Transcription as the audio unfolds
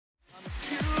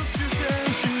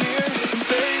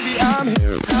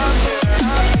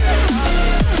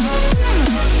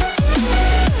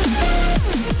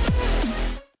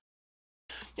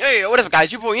up,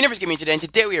 guys? Your boy UniverzeGaming today, and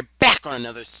today we are back on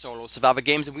another solo survival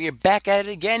games, and we are back at it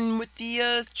again with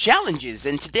the challenges.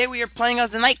 And today we are playing as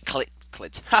the night clit.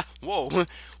 Ha! Whoa!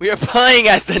 We are playing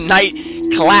as the night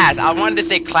class. I wanted to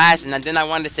say class, and then I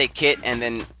wanted to say kit, and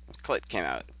then clit came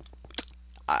out.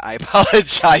 I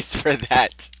apologize for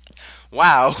that.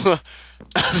 Wow.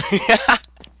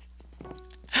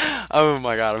 Oh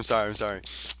my god, I'm sorry.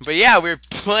 But yeah, we're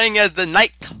playing as the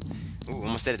night. Ooh,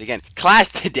 almost said it again. Class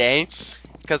today.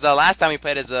 Because last time we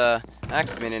played as a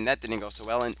axeman and that didn't go so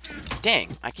well, and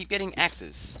dang, I keep getting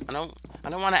axes. I don't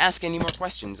want to ask any more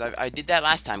questions. I did that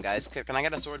last time, guys. Can I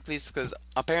get a sword, please? Because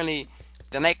apparently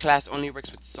the night class only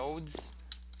works with swords,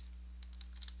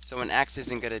 so an axe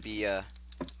isn't gonna be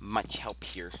much help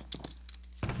here.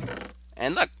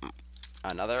 And look,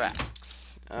 another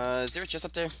axe. Is there a chest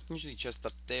up there? Usually chest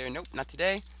up there. Nope, not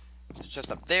today. There's a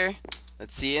chest up there.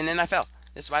 Let's see, and then I fell.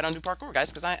 This is why I don't do parkour, guys,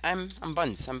 because I'm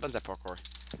buns. I'm buns at parkour.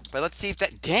 But let's see if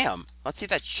that let's see if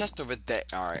that chest over there.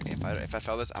 Alright, if I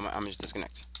fail this, I'm just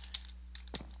disconnect.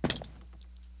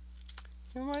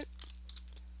 You know what?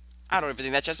 I don't even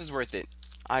think that chest is worth it.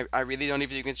 I really don't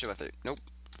even think it's worth it. Nope.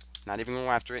 Not even going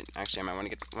after it. Actually, I might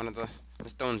want to get one of the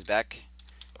stones back.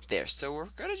 There. So we're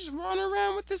gonna just run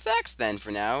around with this axe then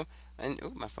for now. And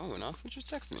oh, my phone went off. Who just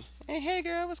texted me? Hey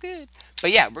girl, what's good?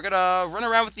 But yeah, we're gonna run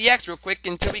around with the axe real quick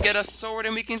until we get a sword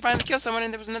and we can finally kill someone.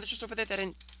 And there was another chest over there that I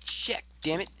didn't check.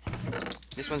 Damn it!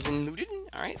 This one's been looted.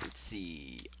 All right, let's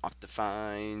see.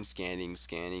 Optifine, scanning.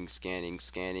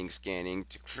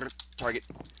 Target.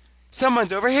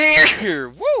 Someone's over here.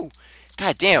 Woo!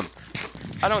 God damn.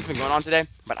 I don't know what's been going on today,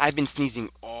 but I've been sneezing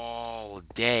all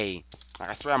day. Like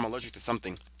I swear I'm allergic to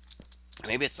something.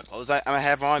 Maybe it's the clothes I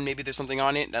have on. Maybe there's something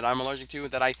on it that I'm allergic to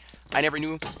that I never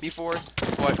knew before.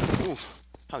 But, ooh,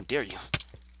 how dare you.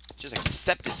 Just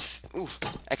accept this. Ooh,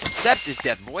 accept this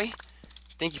death, boy.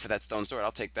 Thank you for that stone sword.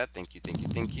 I'll take that. Thank you.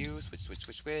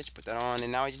 Switch. Put that on.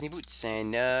 And now I just need boots.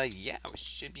 And, yeah, it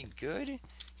should be good. Did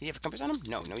he have a compass on him?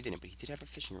 No, he didn't. But he did have a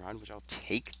fishing rod, which I'll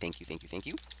take. Thank you.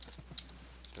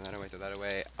 Throw that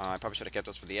away. I probably should have kept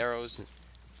those for the arrows.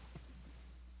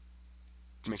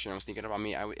 Make sure no one's sneaking up on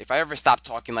me. If I ever stop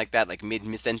talking like that, like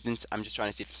mid-sentence, I'm just trying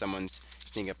to see if someone's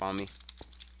sneaking up on me.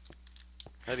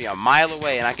 That'd be a mile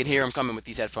away, and I can hear him coming with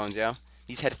these headphones, yo.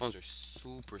 These headphones are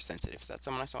super sensitive. Is that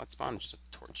someone I saw at spawn? Just a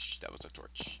torch. That was a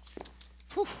torch.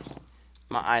 Whew.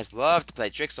 My eyes love to play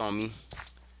tricks on me.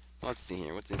 Let's see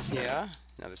here. What's in here?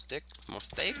 Another stick. More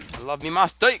steak. I love me my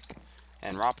steak.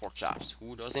 And raw pork chops.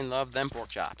 Who doesn't love them pork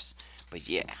chops? But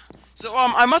yeah. So,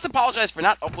 I must apologize for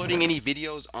not uploading any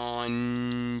videos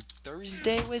on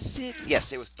Thursday, was it?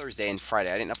 Yes, it was Thursday and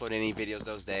Friday. I didn't upload any videos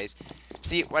those days.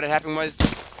 See, what had happened was,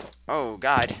 oh,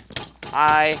 God.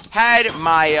 I had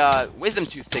my wisdom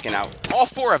tooth taken out. All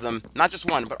four of them. Not just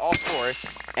one, but all four.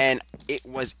 And it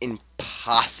was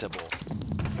impossible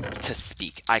to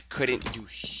speak. I couldn't do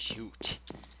shoot.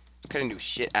 Couldn't do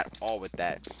shit at all with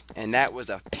that. And that was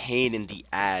a pain in the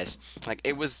ass. Like,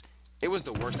 it was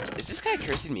the worst. Is this guy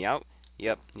cursing me out?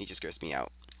 Yep, he just cursed me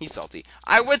out. He's salty.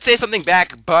 I would say something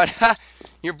back, but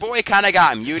your boy kind of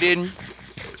got muted.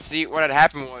 See, what had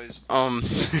happened was,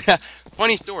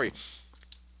 funny story.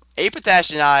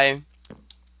 Apatash and I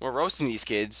were roasting these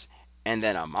kids, and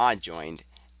then a mod joined,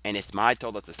 and this mod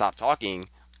told us to stop talking,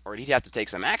 or he'd have to take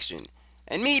some action.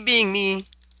 And me being me,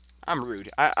 I'm rude.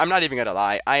 I'm not even gonna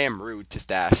lie. I am rude to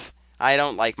staff. I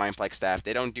don't like Mindflex staff.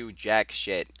 They don't do jack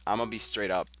shit. I'm gonna be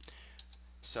straight up.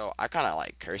 So I kind of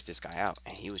like cursed this guy out,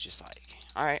 and he was just like,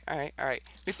 all right.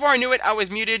 Before I knew it, I was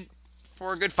muted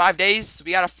for a good 5 days.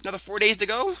 We got another 4 days to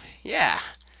go. Yeah.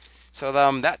 So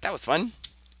that was fun.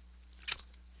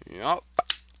 Yup.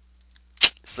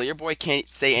 So your boy can't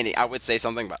say anything. I would say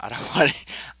something, but I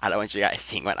don't want you guys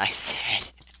seeing what I said.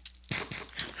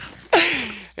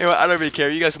 Anyway, I don't really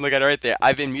care. You guys can look at it right there.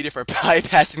 I've been muted for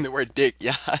bypassing the word dick.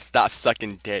 Yeah, stop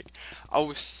sucking dick. I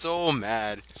was so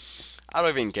mad. I don't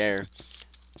even care.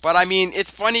 But I mean,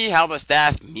 it's funny how the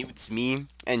staff mutes me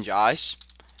and Josh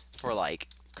for like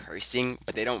cursing,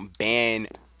 but they don't ban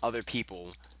other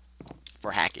people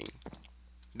for hacking.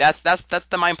 That's the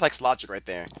Mindplex logic right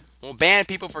there. We'll mute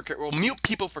people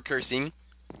for cursing,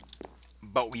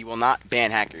 but we will not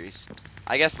ban hackers.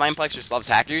 I guess Mindplex just loves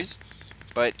hackers,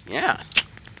 but yeah,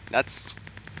 that's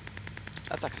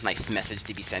like a nice message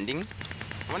to be sending.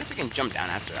 I wonder if we can jump down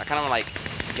after. I kind of want to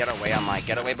like get away on my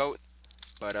getaway boat,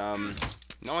 but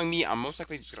knowing me, I'm most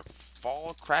likely just gonna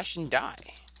fall, crash, and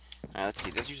die. Alright, let's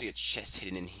see. There's usually a chest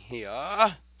hidden in here.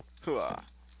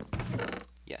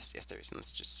 Yes, there is. And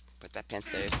let's just put that pants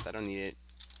there since I don't need it.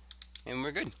 And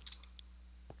we're good.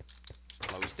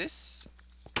 Close this.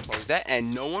 Close that.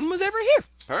 And no one was ever here.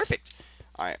 Perfect.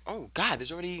 Alright. Oh, God,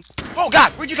 there's already... Oh,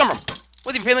 God, where'd you come from?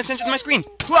 Wasn't even paying attention to my screen.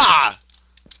 Wah!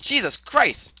 Jesus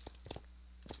Christ.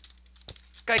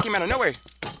 This guy came out of nowhere.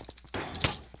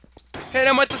 Hit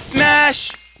him with the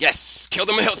smash. Yes, killed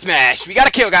him with hilt smash. We got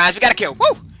to kill, guys. We got to kill.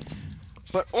 Woo!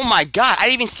 But, oh, my God, I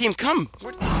didn't even see him come.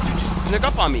 Where did this dude just snuck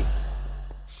up on me?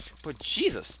 But,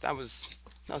 Jesus, that was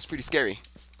pretty scary.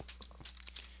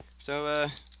 So,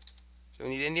 don't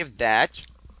need any of that.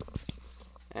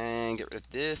 And get rid of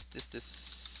this.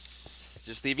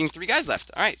 Just leaving 3 guys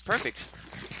left. Alright, perfect.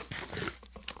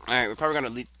 Alright, we're probably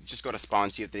gonna just go to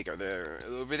spawn, see if they are there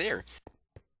over there.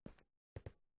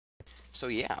 So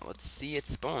yeah, let's see it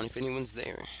spawn if anyone's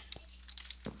there.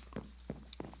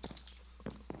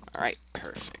 Alright,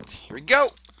 perfect. Here we go.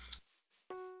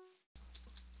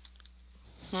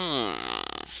 I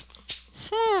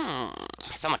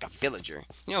sound like a villager.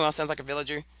 You know who else sounds like a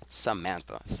villager?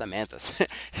 Samantha.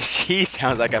 She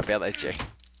sounds like a villager.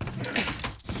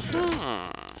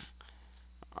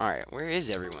 Alright, where is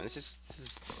everyone? This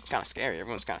is kind of scary.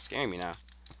 Everyone's kind of scaring me now.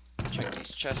 Check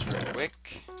these chests real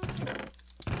quick.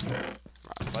 Right,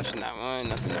 flushing that one.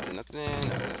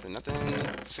 Nothing.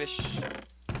 Fish.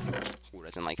 Who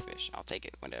doesn't like fish? I'll take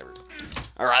it. Whatever.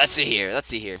 Alright, let's see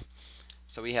here.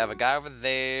 So we have a guy over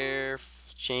there.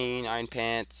 Chain, iron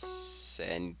pants,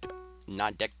 and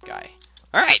not deck guy.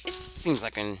 Alright, this seems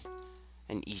like an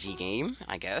easy game,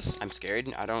 I guess. I'm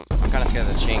scared. I'm kind of scared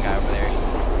of the chain guy over there.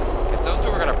 If those two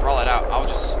are gonna brawl it out, I'll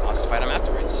just fight him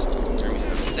afterwards. Bring me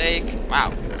some steak.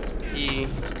 Wow. He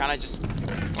kind of just...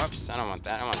 Whoops, I don't want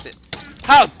that. I want it.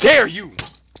 How dare you!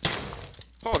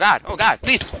 Oh god,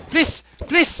 please!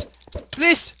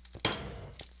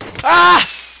 Ah!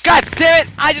 God damn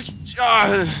it! I just...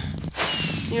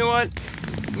 You know what?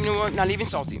 Not even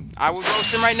salty. I would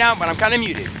roast him right now, but I'm kind of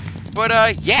muted. But,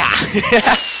 yeah.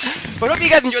 But hope you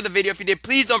guys enjoyed the video. If you did,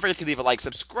 please don't forget to leave a like,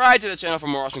 subscribe to the channel for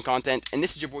more awesome content. And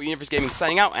this is your boy UniverzeGaming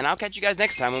signing out, and I'll catch you guys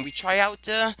next time when we try out,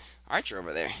 Archer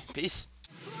over there. Peace.